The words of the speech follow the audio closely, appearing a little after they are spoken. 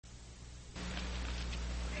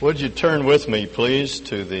Would you turn with me, please,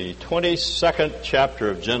 to the 22nd chapter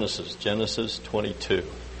of Genesis, Genesis 22.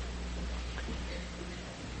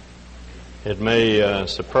 It may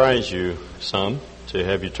surprise you some to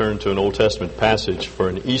have you turn to an Old Testament passage for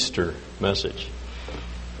an Easter message.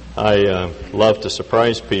 I love to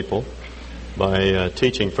surprise people by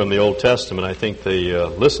teaching from the Old Testament. I think they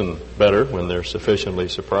listen better when they're sufficiently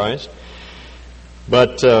surprised.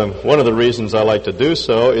 But one of the reasons I like to do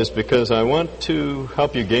so is because I want to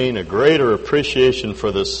help you gain a greater appreciation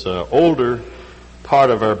for this older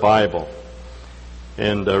part of our Bible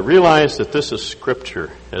and realize that this is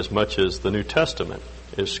Scripture as much as the New Testament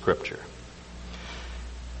is Scripture.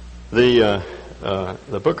 The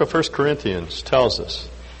book of 1 Corinthians tells us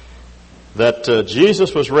that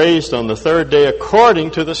Jesus was raised on the third day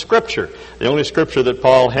according to the Scripture. The only Scripture that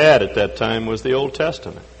Paul had at that time was the Old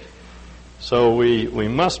Testament. So we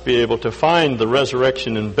must be able to find the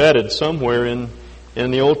resurrection embedded somewhere in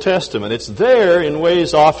the Old Testament. It's there in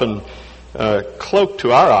ways often cloaked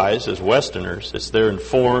to our eyes as Westerners. It's there in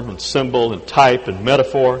form and symbol and type and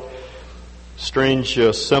metaphor, strange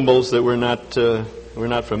symbols that we're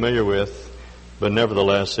not familiar with, but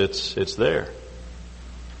nevertheless it's there.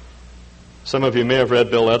 Some of you may have read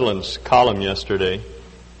Bill Edlund's column yesterday,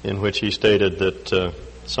 in which he stated that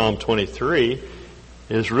Psalm 23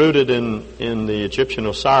 is rooted in the Egyptian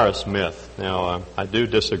Osiris myth. Now, I do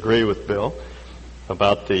disagree with Bill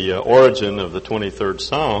about the origin of the 23rd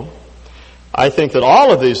Psalm. I think that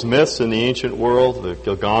all of these myths in the ancient world, the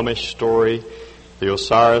Gilgamesh story, the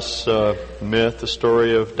Osiris myth, the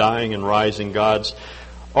story of dying and rising gods,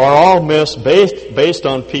 are all myths based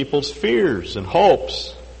on people's fears and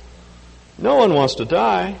hopes. No one wants to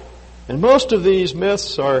die. And most of these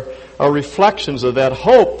myths are reflections of that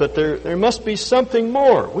hope that there must be something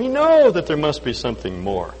more. We know that there must be something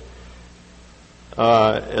more.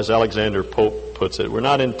 As Alexander Pope puts it, we're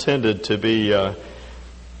not intended to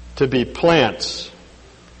be plants,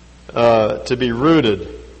 to be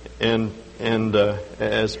rooted and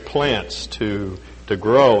as plants to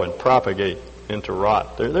grow and propagate and to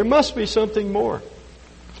rot. There must be something more.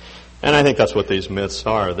 And I think that's what these myths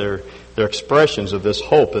are. They're expressions of this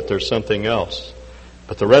hope that there's something else.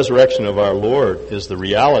 But the resurrection of our Lord is the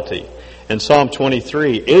reality. And Psalm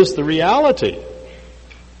 23 is the reality.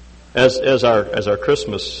 As our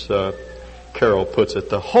Christmas carol puts it,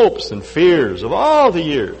 the hopes and fears of all the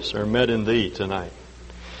years are met in Thee tonight.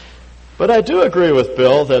 But I do agree with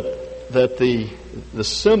Bill that the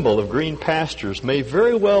symbol of green pastures may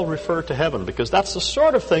very well refer to heaven, because that's the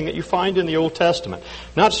sort of thing that you find in the Old Testament.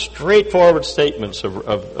 Not straightforward statements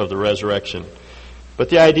of the resurrection, but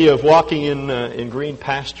the idea of walking in green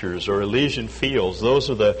pastures or Elysian fields. Those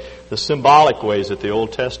are the symbolic ways that the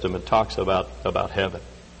Old Testament talks about heaven.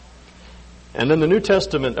 And then the New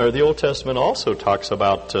Testament, or the Old Testament, also talks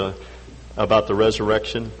about the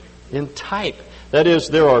resurrection in type. That is,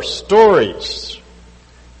 there are stories,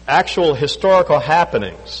 actual historical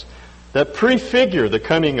happenings that prefigure the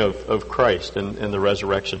coming of Christ and the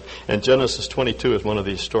resurrection. And Genesis 22 is one of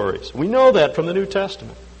these stories. We know that from the New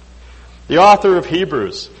Testament. The author of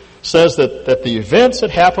Hebrews says that the events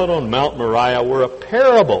that happened on Mount Moriah were a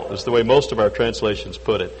parable, is the way most of our translations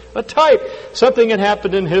put it. A type, something that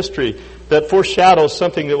happened in history that foreshadows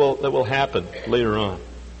something that will happen later on.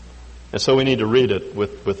 And so we need to read it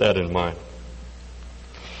with that in mind.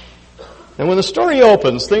 And when the story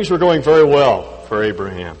opens, things were going very well for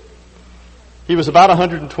Abraham. He was about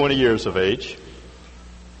 120 years of age,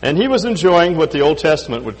 and he was enjoying what the Old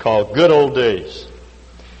Testament would call good old days.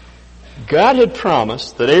 God had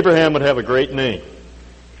promised that Abraham would have a great name.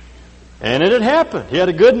 And it had happened. He had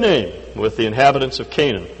a good name with the inhabitants of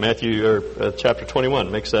Canaan. Chapter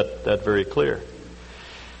 21 makes that very clear.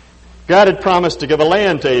 God had promised to give a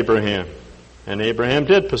land to Abraham. And Abraham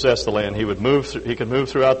did possess the land. He could move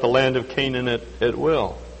throughout the land of Canaan at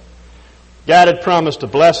will. God had promised to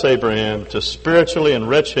bless Abraham, to spiritually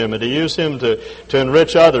enrich him, and to use him to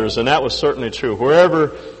enrich others, and that was certainly true.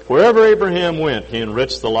 Wherever Abraham went, he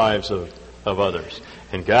enriched the lives of others.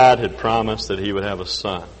 And God had promised that he would have a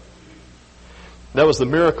son. That was the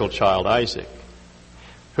miracle child, Isaac,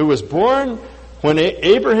 who was born when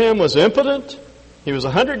Abraham was impotent. He was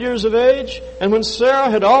 100 years of age, and when Sarah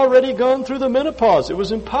had already gone through the menopause, it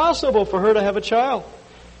was impossible for her to have a child.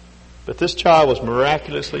 But this child was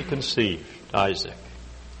miraculously conceived, Isaac.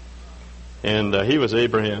 And he was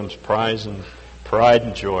Abraham's pride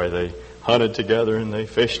and joy. They hunted together, and they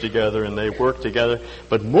fished together, and they worked together.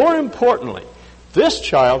 But more importantly, this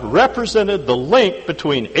child represented the link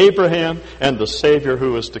between Abraham and the Savior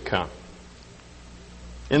who was to come.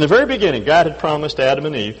 In the very beginning, God had promised Adam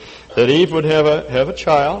and Eve that Eve would have a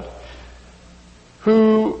child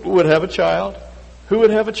who would have a child,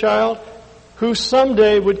 who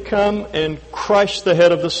someday would come and crush the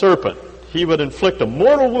head of the serpent. He would inflict a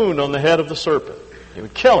mortal wound on the head of the serpent. He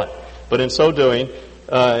would kill it. But in so doing,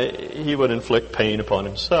 he would inflict pain upon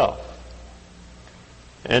himself.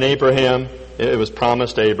 And Abraham, it was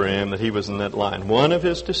promised to Abraham that he was in that line. One of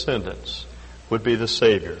his descendants would be the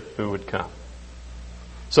Savior who would come.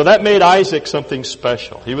 So that made Isaac something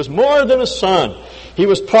special. He was more than a son. He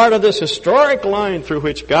was part of this historic line through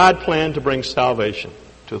which God planned to bring salvation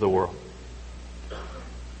to the world.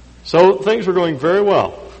 So things were going very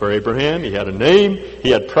well for Abraham. He had a name.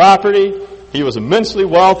 He had property. He was immensely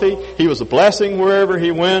wealthy. He was a blessing wherever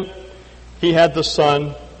he went. He had the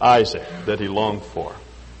son, Isaac, that he longed for.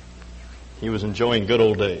 He was enjoying good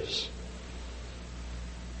old days.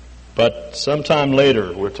 But sometime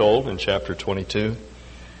later, we're told in chapter 22,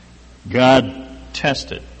 God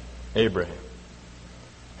tested Abraham.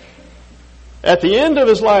 At the end of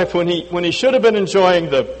his life, when he should have been enjoying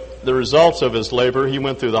the results of his labor, he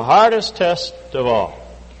went through the hardest test of all.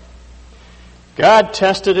 God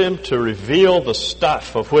tested him to reveal the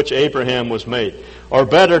stuff of which Abraham was made, or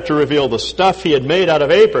better, to reveal the stuff he had made out of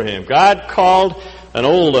Abraham. God called an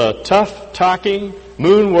old tough-talking,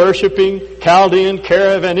 moon-worshipping Chaldean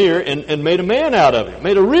caravaneer and made a man out of him,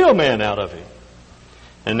 made a real man out of him.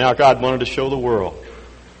 And now God wanted to show the world,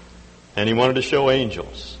 and He wanted to show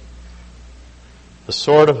angels the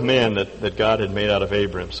sort of man that God had made out of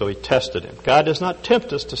Abraham. So He tested him. God does not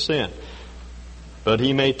tempt us to sin, but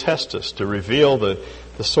He may test us to reveal the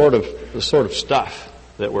sort of stuff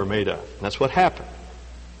that we're made of. And that's what happened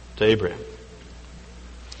to Abraham.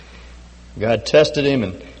 God tested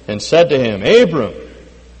him and said to him, Abram.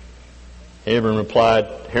 Abram replied,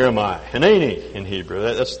 Here am I. Hanani in Hebrew.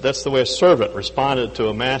 That's the way a servant responded to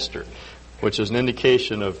a master, which is an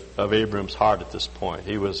indication of Abram's heart at this point.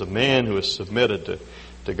 He was a man who was submitted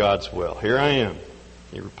to God's will. Here I am,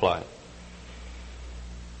 he replied.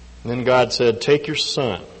 And then God said, Take your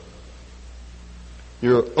son,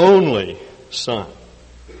 your only son,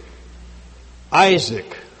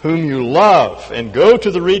 Isaac, whom you love, and go to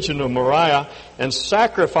the region of Moriah and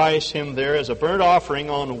sacrifice him there as a burnt offering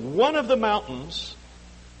on one of the mountains.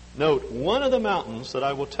 Note, one of the mountains that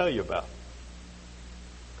I will tell you about.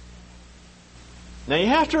 Now you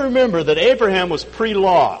have to remember that Abraham was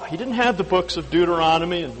pre-law. He didn't have the books of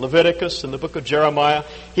Deuteronomy and Leviticus and the book of Jeremiah.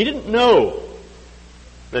 He didn't know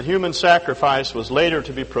that human sacrifice was later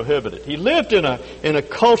to be prohibited. He lived in a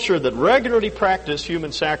culture that regularly practiced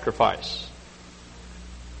human sacrifice.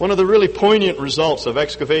 One of the really poignant results of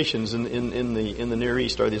excavations in the Near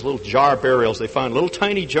East are these little jar burials. They find little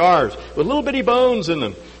tiny jars with little bitty bones in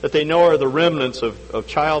them that they know are the remnants of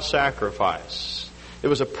child sacrifice. It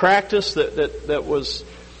was a practice that was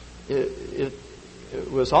it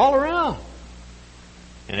was all around.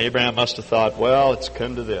 And Abraham must have thought, well, it's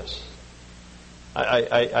come to this.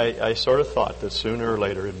 I sort of thought that sooner or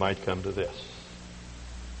later it might come to this.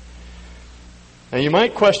 Now you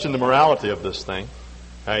might question the morality of this thing.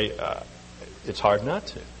 It's hard not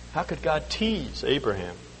to. How could God tease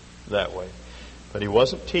Abraham that way? But He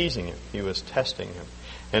wasn't teasing him. He was testing him.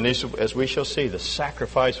 And as we shall see, the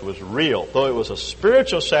sacrifice was real. Though it was a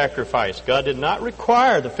spiritual sacrifice, God did not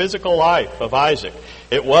require the physical life of Isaac.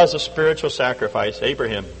 It was a spiritual sacrifice.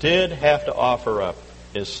 Abraham did have to offer up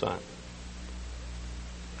his son.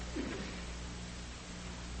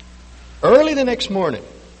 Early the next morning,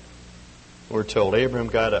 we're told, Abraham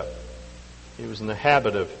got up. He was in the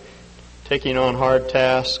habit of taking on hard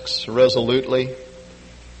tasks resolutely.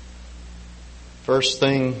 First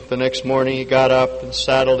thing the next morning, he got up and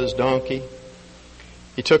saddled his donkey.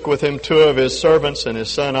 He took with him 2 of his servants and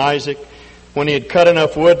his son Isaac. When he had cut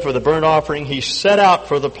enough wood for the burnt offering, he set out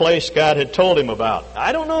for the place God had told him about.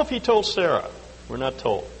 I don't know if he told Sarah. We're not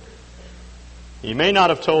told. He may not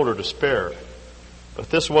have told her to spare her. But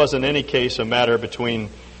this was in any case a matter between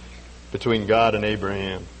God and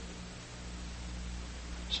Abraham.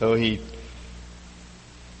 So he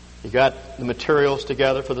got the materials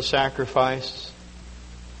together for the sacrifice.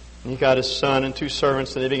 He got his son and 2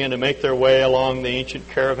 servants, and they began to make their way along the ancient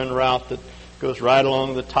caravan route that goes right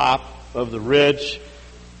along the top of the ridge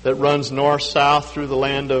that runs north-south through the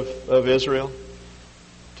land of Israel.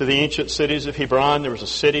 To the ancient cities of Hebron. There was a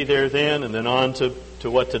city there then, and then on to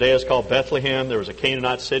what today is called Bethlehem. There was a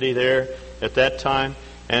Canaanite city there at that time.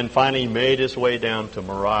 And finally he made his way down to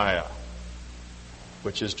Moriah,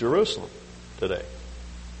 which is Jerusalem today.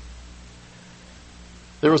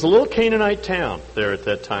 There was a little Canaanite town there at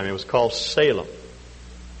that time. It was called Salem.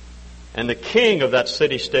 And the king of that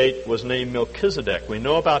city-state was named Melchizedek. We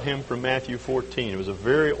know about him from Matthew 14. It was a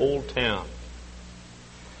very old town.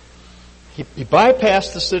 He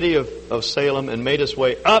bypassed the city of Salem and made his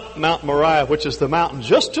way up Mount Moriah, which is the mountain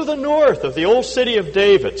just to the north of the old city of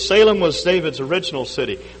David. Salem was David's original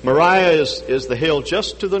city. Moriah is the hill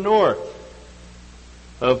just to the north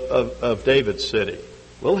of David's city.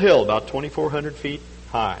 Little hill, about 2,400 feet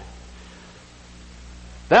high.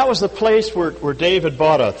 That was the place where David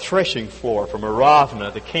bought a threshing floor from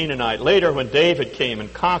Aravna, the Canaanite. Later, when David came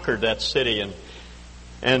and conquered that city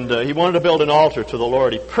and he wanted to build an altar to the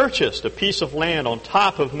Lord, he purchased a piece of land on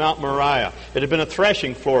top of Mount Moriah. It had been a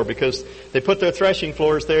threshing floor because they put their threshing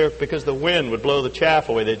floors there because the wind would blow the chaff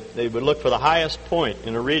away. They would look for the highest point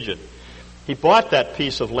in a region. He bought that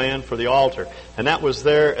piece of land for the altar, and that was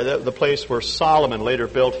there, the place where Solomon later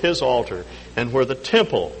built his altar and where the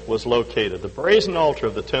temple was located. The brazen altar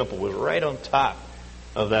of the temple was right on top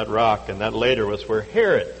of that rock, and that later was where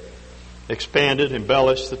Herod expanded,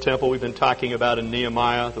 embellished the temple we've been talking about in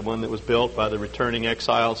Nehemiah, the one that was built by the returning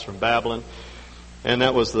exiles from Babylon. And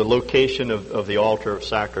that was the location of the altar of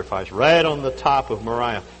sacrifice, right on the top of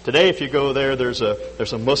Moriah. Today, if you go there, there's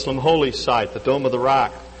a Muslim holy site, the Dome of the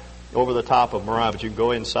Rock, over the top of Moriah. But you can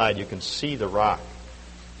go inside, you can see the rock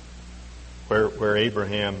where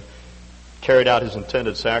Abraham carried out his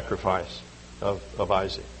intended sacrifice of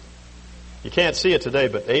Isaac. You can't see it today,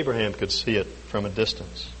 but Abraham could see it from a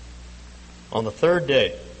distance. On the third day,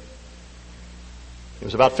 it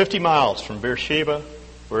was about 50 miles from Beersheba,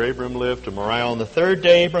 where Abraham lived, to Moriah. On the third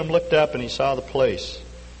day, Abraham looked up and he saw the place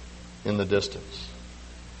in the distance.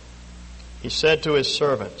 He said to his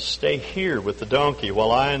servant, "Stay here with the donkey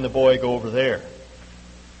while I and the boy go over there.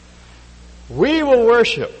 We will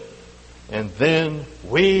worship, and then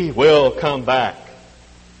we will come back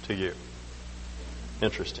to you."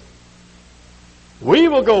 Interesting. We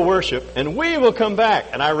will go worship, and we will come back.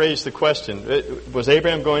 And I raised the question, was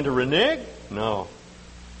Abraham going to renege? No.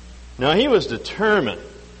 No, he was determined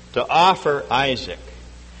to offer Isaac.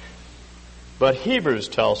 But Hebrews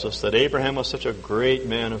tells us that Abraham was such a great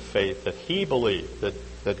man of faith that he believed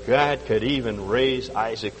that God could even raise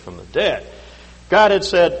Isaac from the dead. God had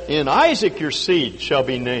said, "In Isaac your seed shall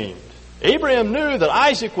be named." Abraham knew that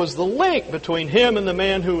Isaac was the link between him and the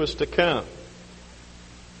man who was to come.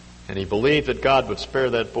 And he believed that God would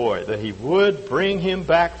spare that boy, that he would bring him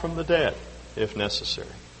back from the dead if necessary.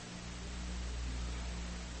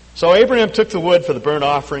 So Abraham took the wood for the burnt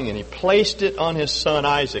offering and he placed it on his son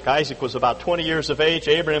Isaac. Isaac was about 20 years of age.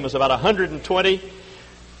 Abraham was about 120.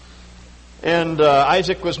 And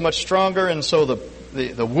Isaac was much stronger, and so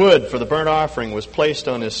the wood for the burnt offering was placed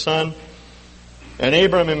on his son. And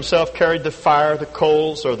Abraham himself carried the fire, the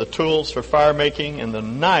coals, or the tools for fire making, and the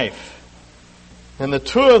knife. And the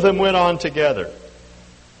two of them went on together.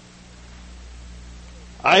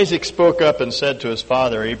 Isaac spoke up and said to his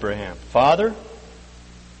father Abraham, "Father?"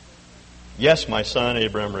 "Yes, my son,"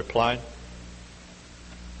 Abraham replied.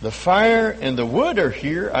 "The fire and the wood are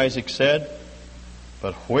here," Isaac said,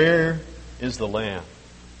 "but where is the lamb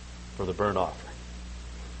for the burnt offering?"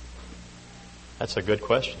 That's a good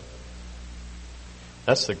question.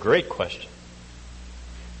 That's the great question.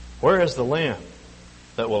 Where is the lamb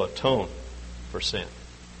that will atone for sin?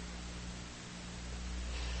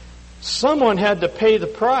 Someone had to pay the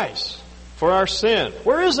price for our sin.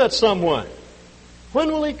 Where is that someone?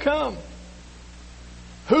 When will he come?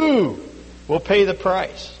 Who will pay the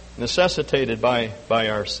price necessitated by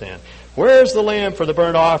our sin? Where is the lamb for the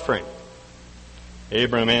burnt offering?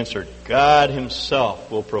 Abraham answered, "God himself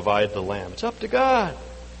will provide the lamb." It's up to God.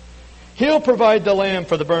 He'll provide the lamb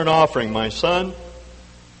for the burnt offering, my son.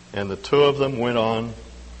 And the two of them went on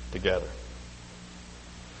together.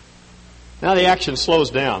 Now the action slows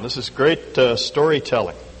down. This is great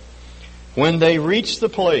storytelling. When they reached the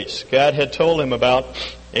place God had told him about,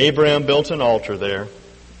 Abraham built an altar there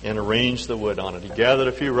and arranged the wood on it. He gathered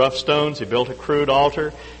a few rough stones. He built a crude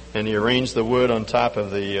altar, and he arranged the wood on top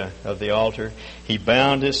of the altar. He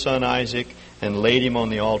bound his son Isaac and laid him on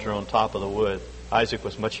the altar on top of the wood. Isaac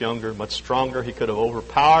was much younger, much stronger. He could have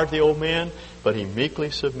overpowered the old man, but he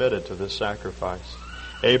meekly submitted to this sacrifice.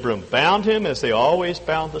 Abram bound him as they always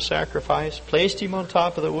bound the sacrifice, placed him on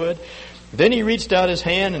top of the wood. Then he reached out his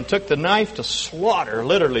hand and took the knife to slaughter,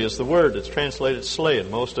 literally is the word that's translated slay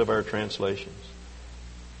in most of our translations.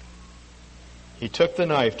 He took the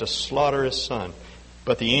knife to slaughter his son.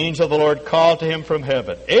 But the angel of the Lord called to him from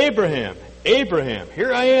heaven, "Abraham, Abraham."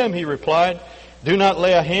 "Here I am," he replied. "Do not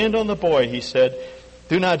lay a hand on the boy," he said.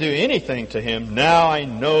 "Do not do anything to him. Now I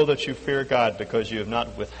know that you fear God, because you have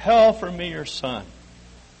not withheld from me your son,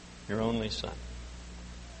 your only son."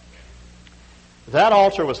 That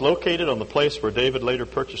altar was located on the place where David later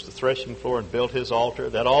purchased the threshing floor and built his altar.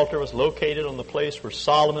 That altar was located on the place where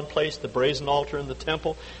Solomon placed the brazen altar in the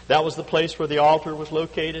temple. That was the place where the altar was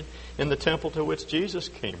located in the temple to which Jesus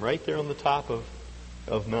came, right there on the top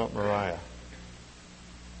of Mount Moriah.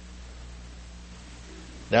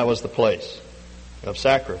 That was the place of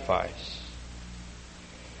sacrifice.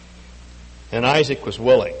 And Isaac was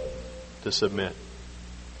willing to submit.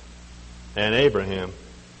 And Abraham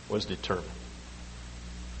was determined.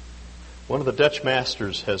 One of the Dutch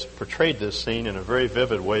masters has portrayed this scene in a very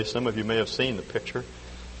vivid way. Some of you may have seen the picture.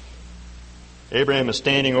 Abraham is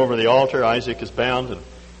standing over the altar. Isaac is bound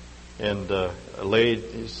and laid.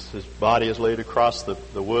 His body is laid across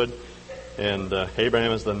the wood, and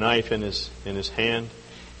Abraham has the knife in his hand.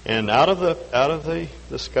 And out of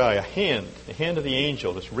the sky, a hand of the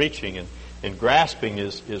angel is reaching and grasping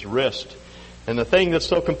his wrist. And the thing that's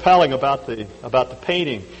so compelling about the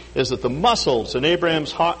painting is that the muscles in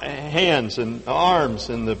Abraham's hands and arms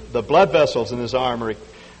and the blood vessels in his arm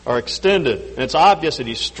are extended. And it's obvious that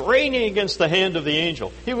he's straining against the hand of the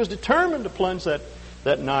angel. He was determined to plunge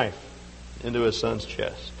that knife into his son's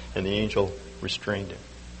chest, and the angel restrained him.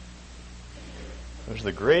 Those are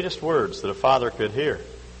the greatest words that a father could hear,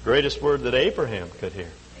 greatest word that Abraham could hear.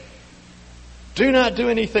 Do not do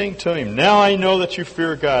anything to him. Now I know that you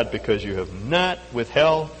fear God, because you have not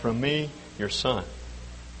withheld from me your son,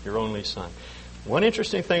 your only son. One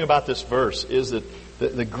interesting thing about this verse is that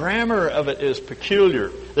the grammar of it is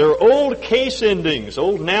peculiar. There are old case endings,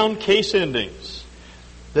 old noun case endings,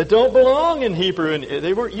 that don't belong in Hebrew. And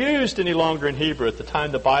they weren't used any longer in Hebrew at the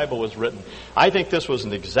time the Bible was written. I think this was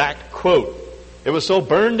an exact quote. It was so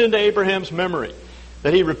burned into Abraham's memory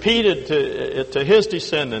that he repeated it to his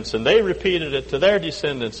descendants, and they repeated it to their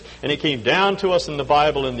descendants, and it came down to us in the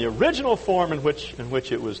Bible in the original form in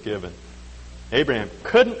which it was given. Abraham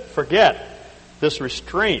couldn't forget this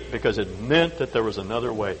restraint, because it meant that there was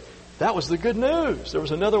another way. That was the good news. There was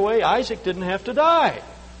another way. Isaac didn't have to die.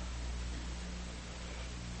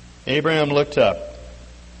 Abraham looked up,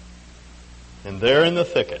 and there in the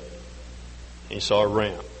thicket he saw a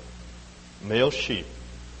ram, male sheep,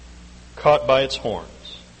 caught by its horns.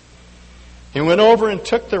 He went over and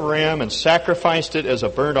took the ram and sacrificed it as a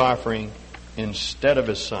burnt offering instead of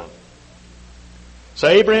his son. So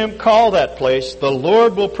Abraham called that place, "The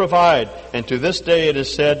Lord will provide." And to this day it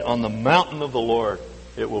is said, "On the mountain of the Lord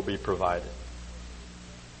it will be provided."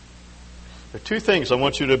 There are two things I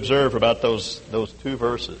want you to observe about those two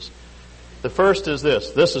verses. The first is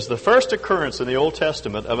this. This is the first occurrence in the Old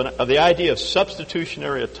Testament of the idea of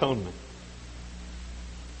substitutionary atonement.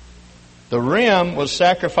 The ram was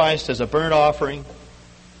sacrificed as a burnt offering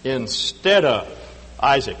instead of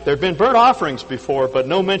Isaac. There had been burnt offerings before, but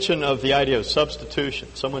no mention of the idea of substitution,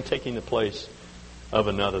 someone taking the place of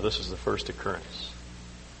another. This is the first occurrence.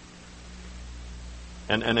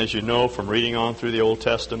 And as you know from reading on through the Old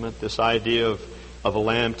Testament, this idea of a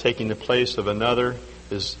lamb taking the place of another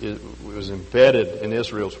was embedded in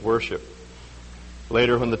Israel's worship.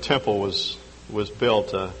 Later, when the temple was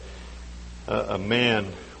built, a man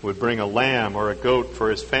would bring a lamb or a goat for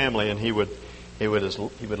his family, and he would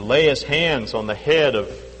lay his hands on the head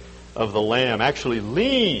of the lamb, actually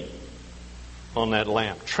lean on that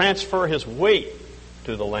lamb, transfer his weight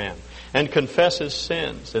to the lamb, and confess his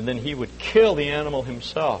sins. And then he would kill the animal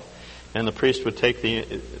himself, and the priest would take the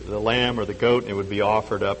lamb or the goat, and it would be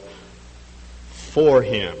offered up for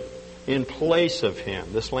him, in place of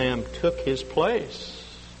him. This lamb took his place,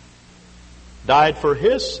 died for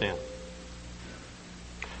his sin.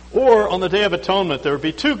 Or on the Day of Atonement, there would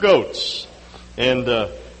be two goats, and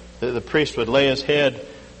the priest would lay his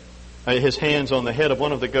hands on the head of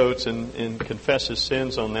one of the goats and confess his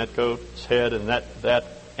sins on that goat's head, and that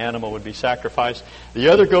animal would be sacrificed. The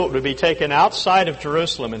other goat would be taken outside of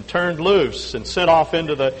Jerusalem and turned loose and sent off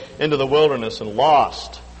into the wilderness and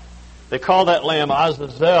lost. They call that lamb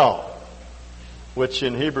Azazel, which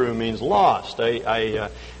in Hebrew means lost.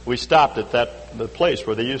 We stopped at the place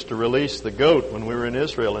where they used to release the goat when we were in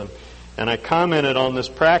Israel, and I commented on this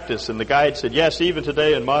practice, and the guide said, yes, even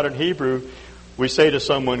today in modern Hebrew, we say to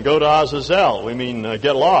someone, go to Azazel. We mean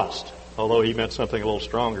get lost, although he meant something a little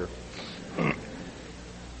stronger.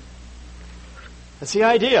 That's the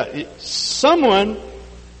idea. Someone,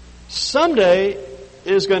 someday,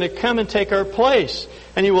 is going to come and take our place,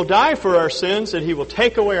 and he will die for our sins, and he will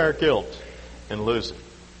take away our guilt and lose it.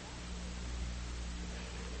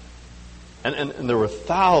 And there were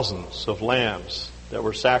thousands of lambs that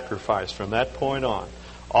were sacrificed from that point on,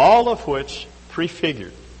 all of which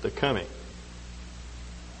prefigured the coming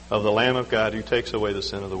of the Lamb of God who takes away the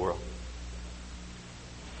sin of the world.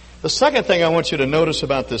 The second thing I want you to notice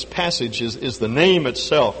about this passage is the name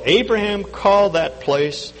itself. Abraham called that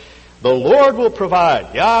place, the Lord will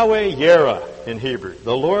provide. Yahweh Yireh in Hebrew.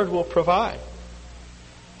 The Lord will provide.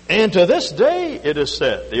 And to this day, it is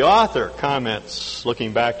said, the author comments,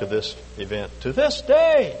 looking back to this event, to this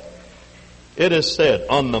day, it is said,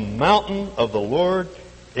 on the mountain of the Lord,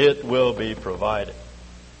 it will be provided.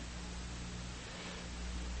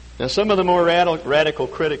 Now, some of the more radical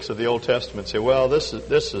critics of the Old Testament say, well, this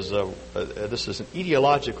is an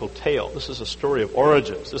ideological tale. This is a story of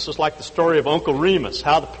origins. This is like the story of Uncle Remus,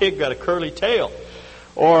 how the pig got a curly tail.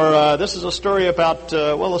 Or this is a story about,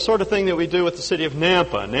 the sort of thing that we do with the city of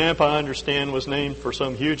Nampa. Nampa, I understand, was named for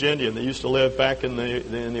some huge Indian that used to live back in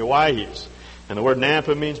the Owyhees. And the word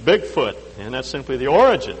Nampa means Bigfoot, and that's simply the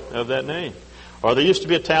origin of that name. Or there used to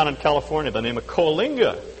be a town in California by the name of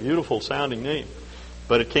Coalinga, beautiful sounding name.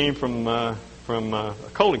 But it came from a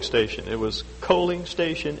coaling station. It was Coaling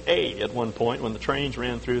Station A at one point when the trains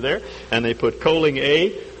ran through there, and they put Coaling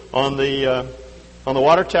A on the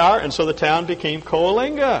water tower, and so the town became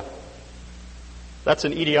Coalinga. That's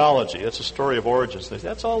an etiology. That's a story of origins.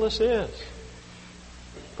 That's all this is.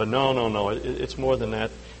 But no. It's more than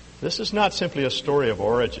that. This is not simply a story of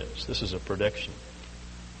origins. This is a prediction.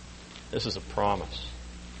 This is a promise.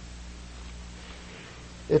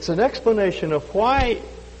 It's an explanation of why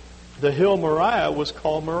the hill Moriah was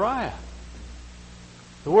called Moriah.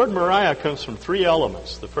 The word Moriah comes from three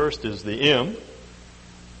elements. The first is the M,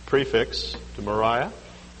 prefix to Moriah,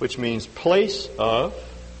 which means place of.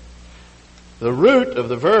 The root of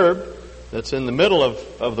the verb that's in the middle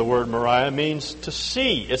of the word Moriah means to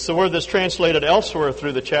see. It's the word that's translated elsewhere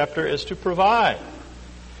through the chapter as to provide.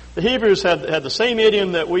 The Hebrews had the same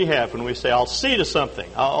idiom that we have when we say, I'll see to something.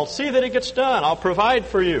 I'll see that it gets done. I'll provide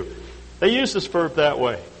for you. They use this verb that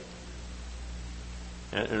way.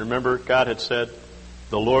 And remember, God had said,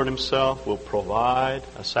 the Lord Himself will provide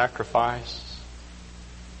a sacrifice.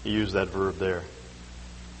 He used that verb there.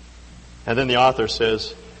 And then the author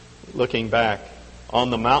says, looking back, on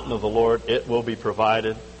the mountain of the Lord, it will be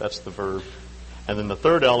provided. That's the verb. And then the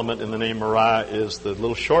third element in the name Moriah is the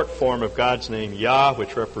little short form of God's name, Yah,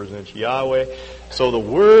 which represents Yahweh. So the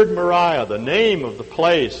word Moriah, the name of the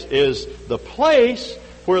place, is the place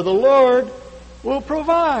where the Lord will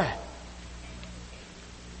provide.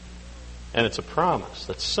 And it's a promise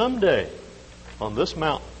that someday on this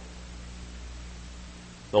mountain,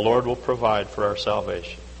 the Lord will provide for our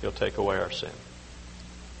salvation. He'll take away our sin.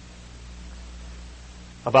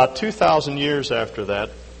 About 2,000 years after that,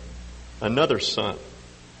 another son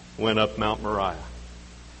went up Mount Moriah.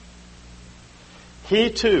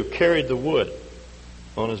 He too carried the wood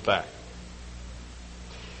on his back.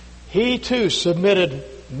 He too submitted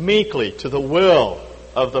meekly to the will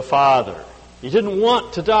of the Father. He didn't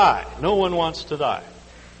want to die. No one wants to die.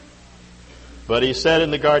 But he said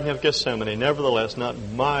in the Garden of Gethsemane, nevertheless, not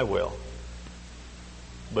my will,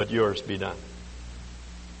 but yours be done.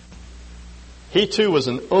 He too was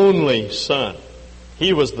an only son.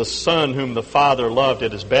 He was the Son whom the Father loved.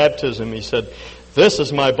 At His baptism, He said, this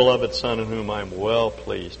is my beloved Son in whom I am well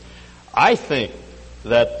pleased. I think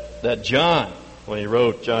that John, when he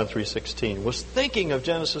wrote John 3:16, was thinking of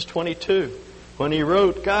Genesis 22. When he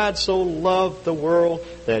wrote, God so loved the world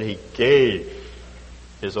that He gave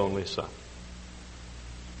His only Son.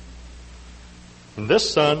 And this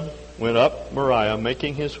Son went up Moriah,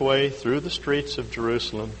 making His way through the streets of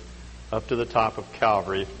Jerusalem, up to the top of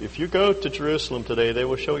Calvary. If you go to Jerusalem today, they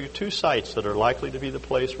will show you two sites that are likely to be the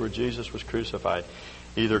place where Jesus was crucified.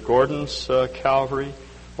 Either Gordon's Calvary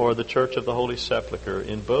or the Church of the Holy Sepulchre.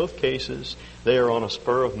 In both cases, they are on a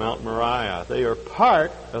spur of Mount Moriah. They are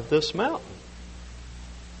part of this mountain.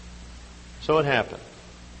 So it happened.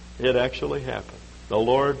 It actually happened. The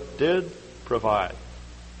Lord did provide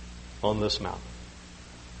on this mountain.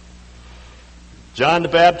 John the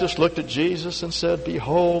Baptist looked at Jesus and said,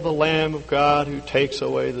 behold the Lamb of God who takes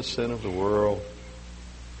away the sin of the world.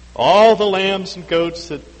 All the lambs and goats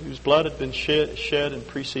whose blood had been shed in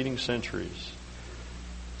preceding centuries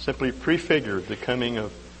simply prefigured the coming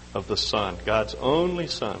of the Son, God's only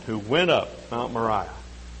Son, who went up Mount Moriah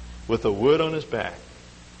with a wood on His back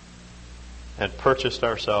and purchased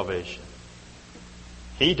our salvation.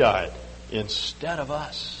 He died instead of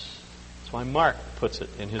us. That's why Mark puts it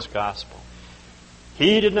in his gospel.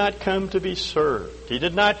 He did not come to be served. He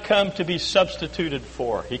did not come to be substituted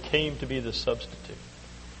for. He came to be the substitute.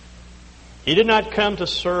 He did not come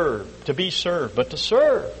to be served, but to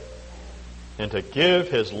serve and to give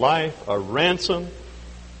His life a ransom,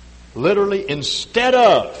 literally instead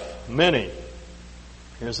of many.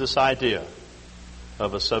 Here's this idea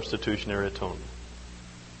of a substitutionary atonement.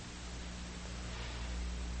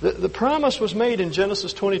 The promise was made in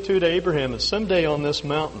Genesis 22 to Abraham that someday on this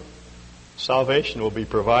mountain, salvation will be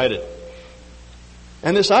provided.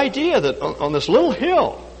 And this idea that on this little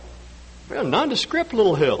hill, a nondescript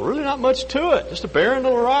little hill, really not much to it, just a barren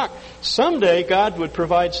little rock, someday God would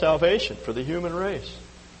provide salvation for the human race.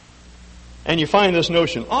 And you find this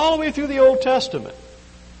notion all the way through the Old Testament,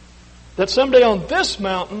 that someday on this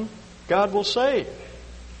mountain, God will save.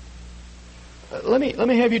 Let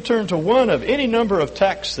me have you turn to one of any number of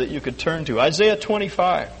texts that you could turn to. Isaiah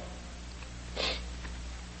 25.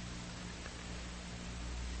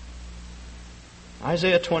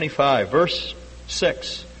 Isaiah 25, verse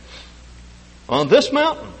 6. On this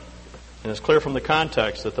mountain, and it's clear from the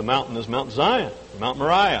context that the mountain is Mount Zion, Mount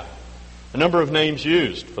Moriah. A number of names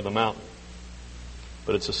used for the mountain,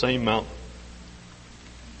 but it's the same mountain.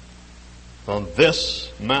 On this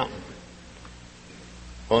mountain,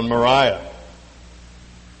 on Moriah,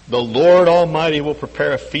 the Lord Almighty will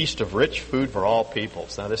prepare a feast of rich food for all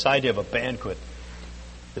peoples. Now, this idea of a banquet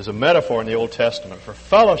is a metaphor in the Old Testament for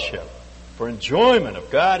fellowship, for enjoyment of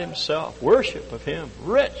God Himself, worship of Him,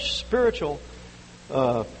 rich spiritual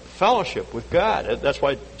fellowship with God. That's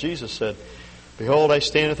why Jesus said, "Behold, I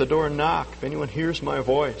stand at the door and knock. If anyone hears my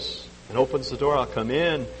voice and opens the door, I'll come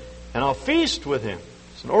in and I'll feast with him."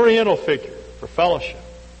 It's an oriental figure for fellowship.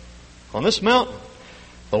 On this mountain,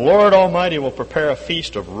 the Lord Almighty will prepare a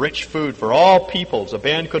feast of rich food for all peoples, a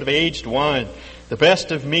banquet of aged wine, the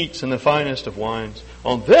best of meats and the finest of wines.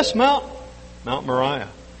 On this mountain, Mount Moriah,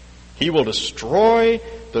 He will destroy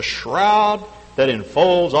the shroud that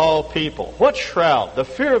enfolds all people. What shroud? The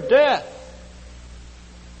fear of death.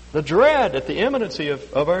 The dread at the imminency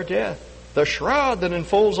of our death. The shroud that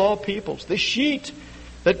enfolds all peoples. The sheet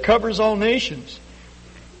that covers all nations.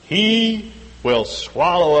 He will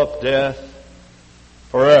swallow up death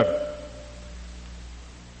forever.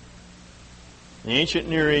 In the ancient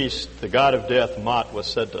Near East, the god of death, Mot, was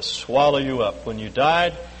said to swallow you up. When you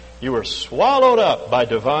died, you were swallowed up by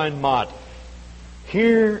divine Mot.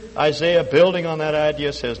 Here, Isaiah, building on that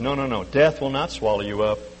idea, says, no, death will not swallow you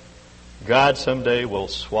up. God someday will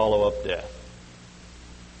swallow up death.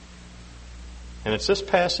 And it's this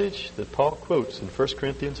passage that Paul quotes in 1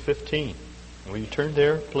 Corinthians 15. Will you turn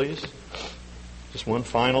there, please? Just one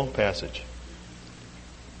final passage.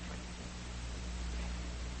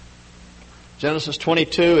 Genesis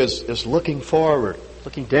 22 is looking forward,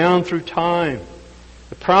 looking down through time.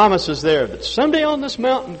 The promise is there that someday on this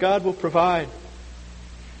mountain God will provide.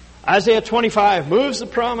 Isaiah 25 moves the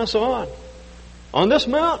promise on. On this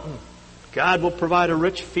mountain, God will provide a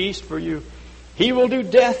rich feast for you. He will do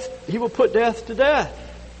death. He will put death to death.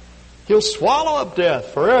 He'll swallow up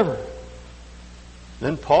death forever.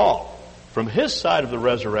 Then Paul, from his side of the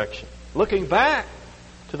resurrection, looking back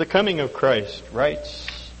to the coming of Christ, writes,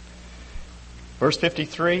 verse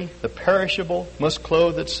 53, the perishable must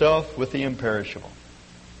clothe itself with the imperishable.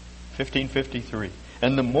 1553.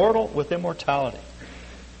 And the mortal with immortality.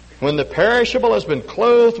 When the perishable has been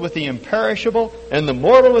clothed with the imperishable and the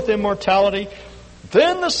mortal with immortality,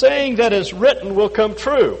 then the saying that is written will come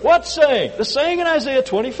true. What saying? The saying in Isaiah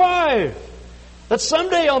 25. That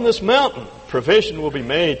someday on this mountain, provision will be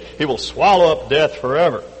made. He will swallow up death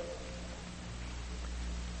forever.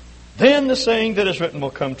 Then the saying that is written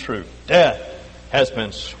will come true. Death has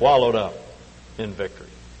been swallowed up in victory.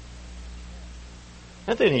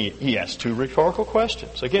 And then he asks two rhetorical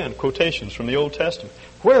questions. Again, quotations from the Old Testament.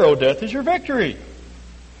 Where, O death, is your victory?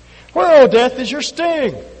 Where, O death, is your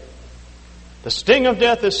sting? The sting of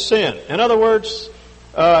death is sin. In other words,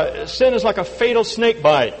 sin is like a fatal snake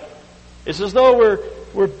bite. It's as though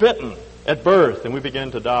we're bitten at birth and we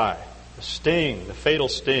begin to die. The sting, the fatal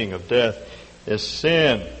sting of death is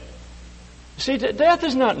sin. You see, death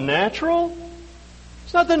is not natural.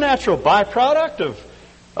 It's not the natural byproduct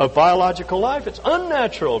of biological life. It's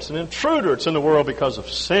unnatural. It's an intruder. It's in the world because of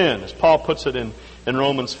sin. As Paul puts it in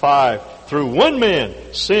Romans 5, through one man,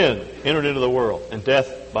 sin entered into the world, and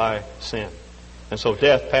death by sin. And so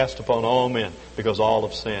death passed upon all men because all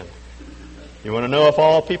have sinned. You want to know if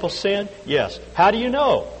all people sin? Yes. How do you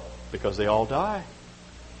know? Because they all die.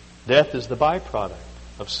 Death is the byproduct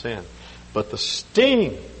of sin. But the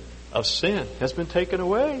sting of sin has been taken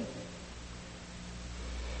away.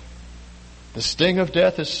 The sting of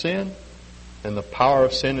death is sin, and the power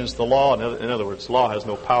of sin is the law. In other words, law has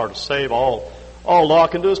no power to save. All law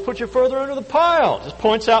can do is put you further under the pile. It just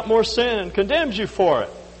points out more sin and condemns you for it.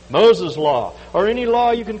 Moses' law, or any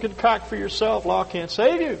law you can concoct for yourself, law can't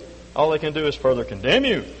save you. All they can do is further condemn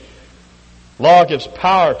you. Law gives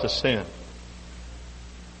power to sin.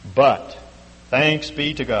 But, thanks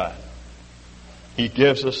be to God, He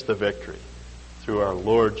gives us the victory through our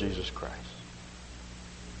Lord Jesus Christ.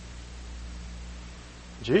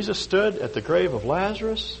 Jesus stood at the grave of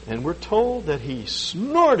Lazarus, and we're told that he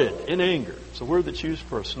snorted in anger. It's a word that's used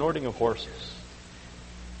for a snorting of horses.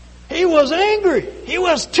 He was angry. He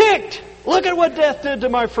was ticked. Look at what death did to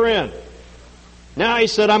my friend. Now he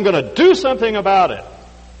said, I'm going to do something about it.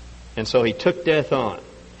 And so he took death on,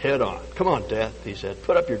 head on. Come on, death, he said.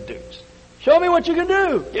 Put up your dukes. Show me what you can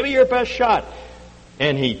do. Give me your best shot.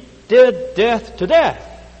 And he did death to death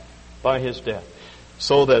by his death.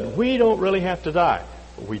 So that we don't really have to die.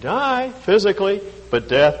 We die physically, but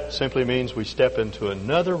death simply means we step into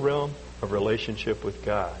another realm of relationship with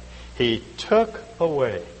God. He took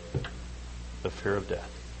away the fear of death.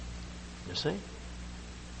 You see?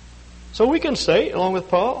 So we can say, along with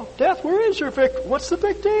Paul, death, where is your victory? What's the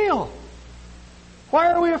big deal?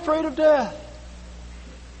 Why are we afraid of death?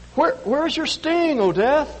 Where's your sting, O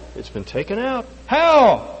death? It's been taken out.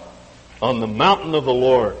 How? On the mountain of the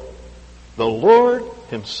Lord. The Lord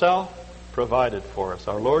Himself provided for us.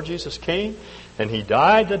 Our Lord Jesus came, and He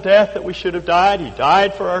died the death that we should have died. He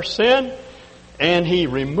died for our sin, and He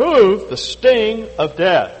removed the sting of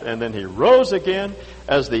death. And then He rose again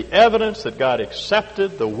as the evidence that God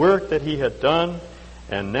accepted the work that He had done.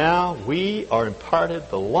 And now we are imparted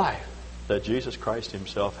the life that Jesus Christ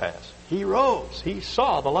Himself has. He rose. He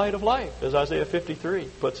saw the light of life, as Isaiah 53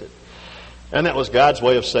 puts it. And that was God's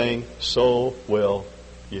way of saying, so will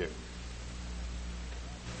you.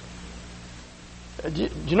 Do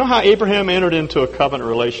you know how Abraham entered into a covenant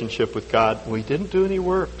relationship with God? Well, he didn't do any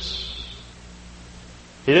works.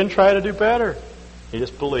 He didn't try to do better. He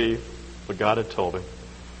just believed what God had told him.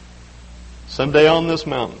 Someday on this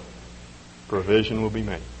mountain, provision will be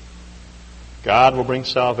made. God will bring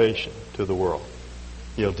salvation to the world.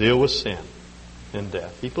 He'll deal with sin and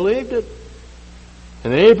death. He believed it.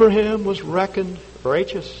 And Abraham was reckoned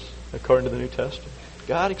righteous, according to the New Testament.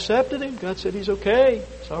 God accepted him. God said, he's okay.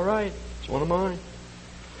 It's all right. It's one of mine.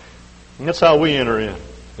 And that's how we enter in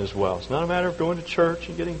as well. It's not a matter of going to church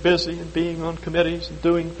and getting busy and being on committees and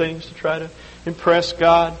doing things to try to impress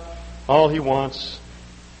God. All He wants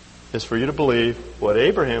is for you to believe what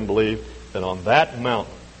Abraham believed, that on that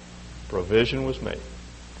mountain provision was made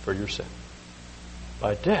for your sin.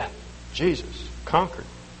 By death, Jesus conquered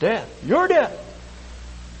death, your death.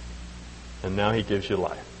 And now He gives you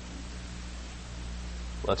life.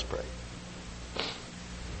 Let's pray.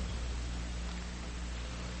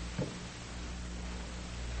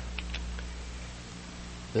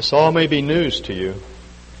 This all may be news to you.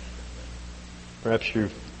 Perhaps your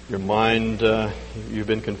mind, you've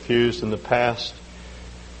been confused in the past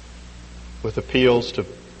with appeals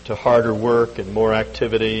to harder work and more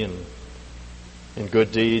activity and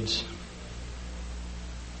good deeds.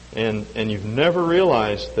 And you've never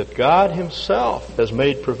realized that God Himself has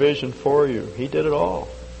made provision for you. He did it all.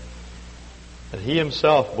 That He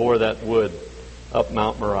Himself bore that wood up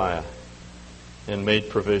Mount Moriah and made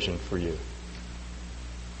provision for you.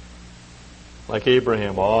 Like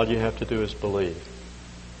Abraham, all you have to do is believe.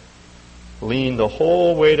 Lean the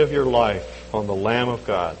whole weight of your life on the Lamb of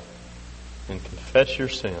God and confess your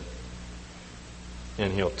sin,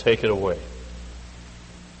 and He'll take it away.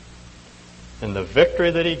 And the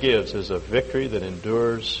victory that He gives is a victory that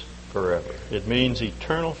endures forever. It means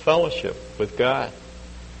eternal fellowship with God.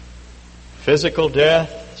 Physical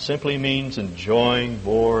death simply means enjoying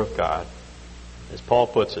more of God. As Paul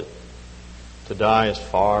puts it, to die is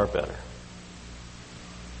far better.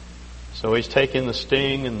 So He's taken the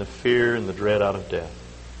sting and the fear and the dread out of death.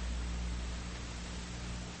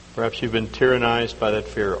 Perhaps you've been tyrannized by that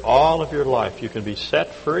fear all of your life. You can be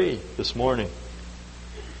set free this morning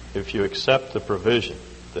if you accept the provision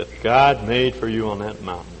that God made for you on that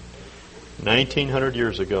mountain 1900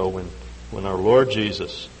 years ago when our Lord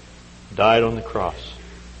Jesus died on the cross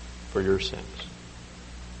for your sins.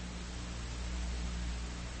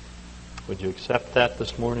 Would you accept that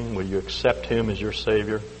this morning? Will you accept Him as your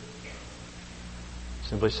Savior?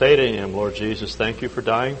 Simply say to Him, Lord Jesus, thank You for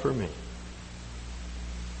dying for me.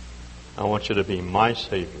 I want You to be my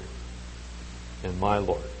Savior and my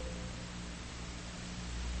Lord.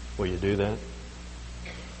 Will you do that?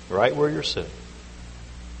 Right where you're sitting.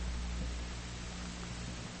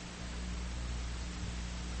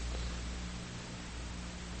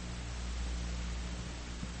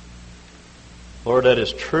 Lord, that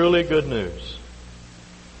is truly good news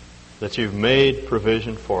that You've made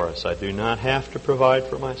provision for us. I do not have to provide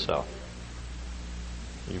for myself.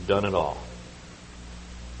 You've done it all.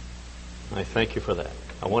 I thank You for that.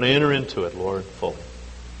 I want to enter into it, Lord, fully,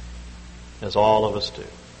 as all of us do.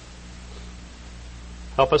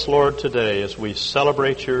 Help us, Lord, today as we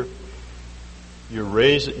celebrate Your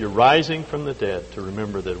rising from the dead, to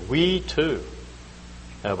remember that we too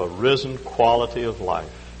have a risen quality of life.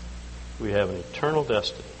 We have an eternal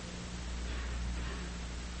destiny.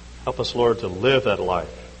 Help us, Lord, to live that life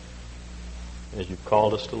as you've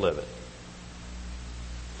called us to live it.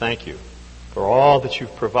 Thank you for all that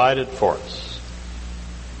you've provided for us.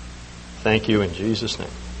 Thank you in Jesus' name.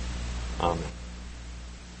 Amen.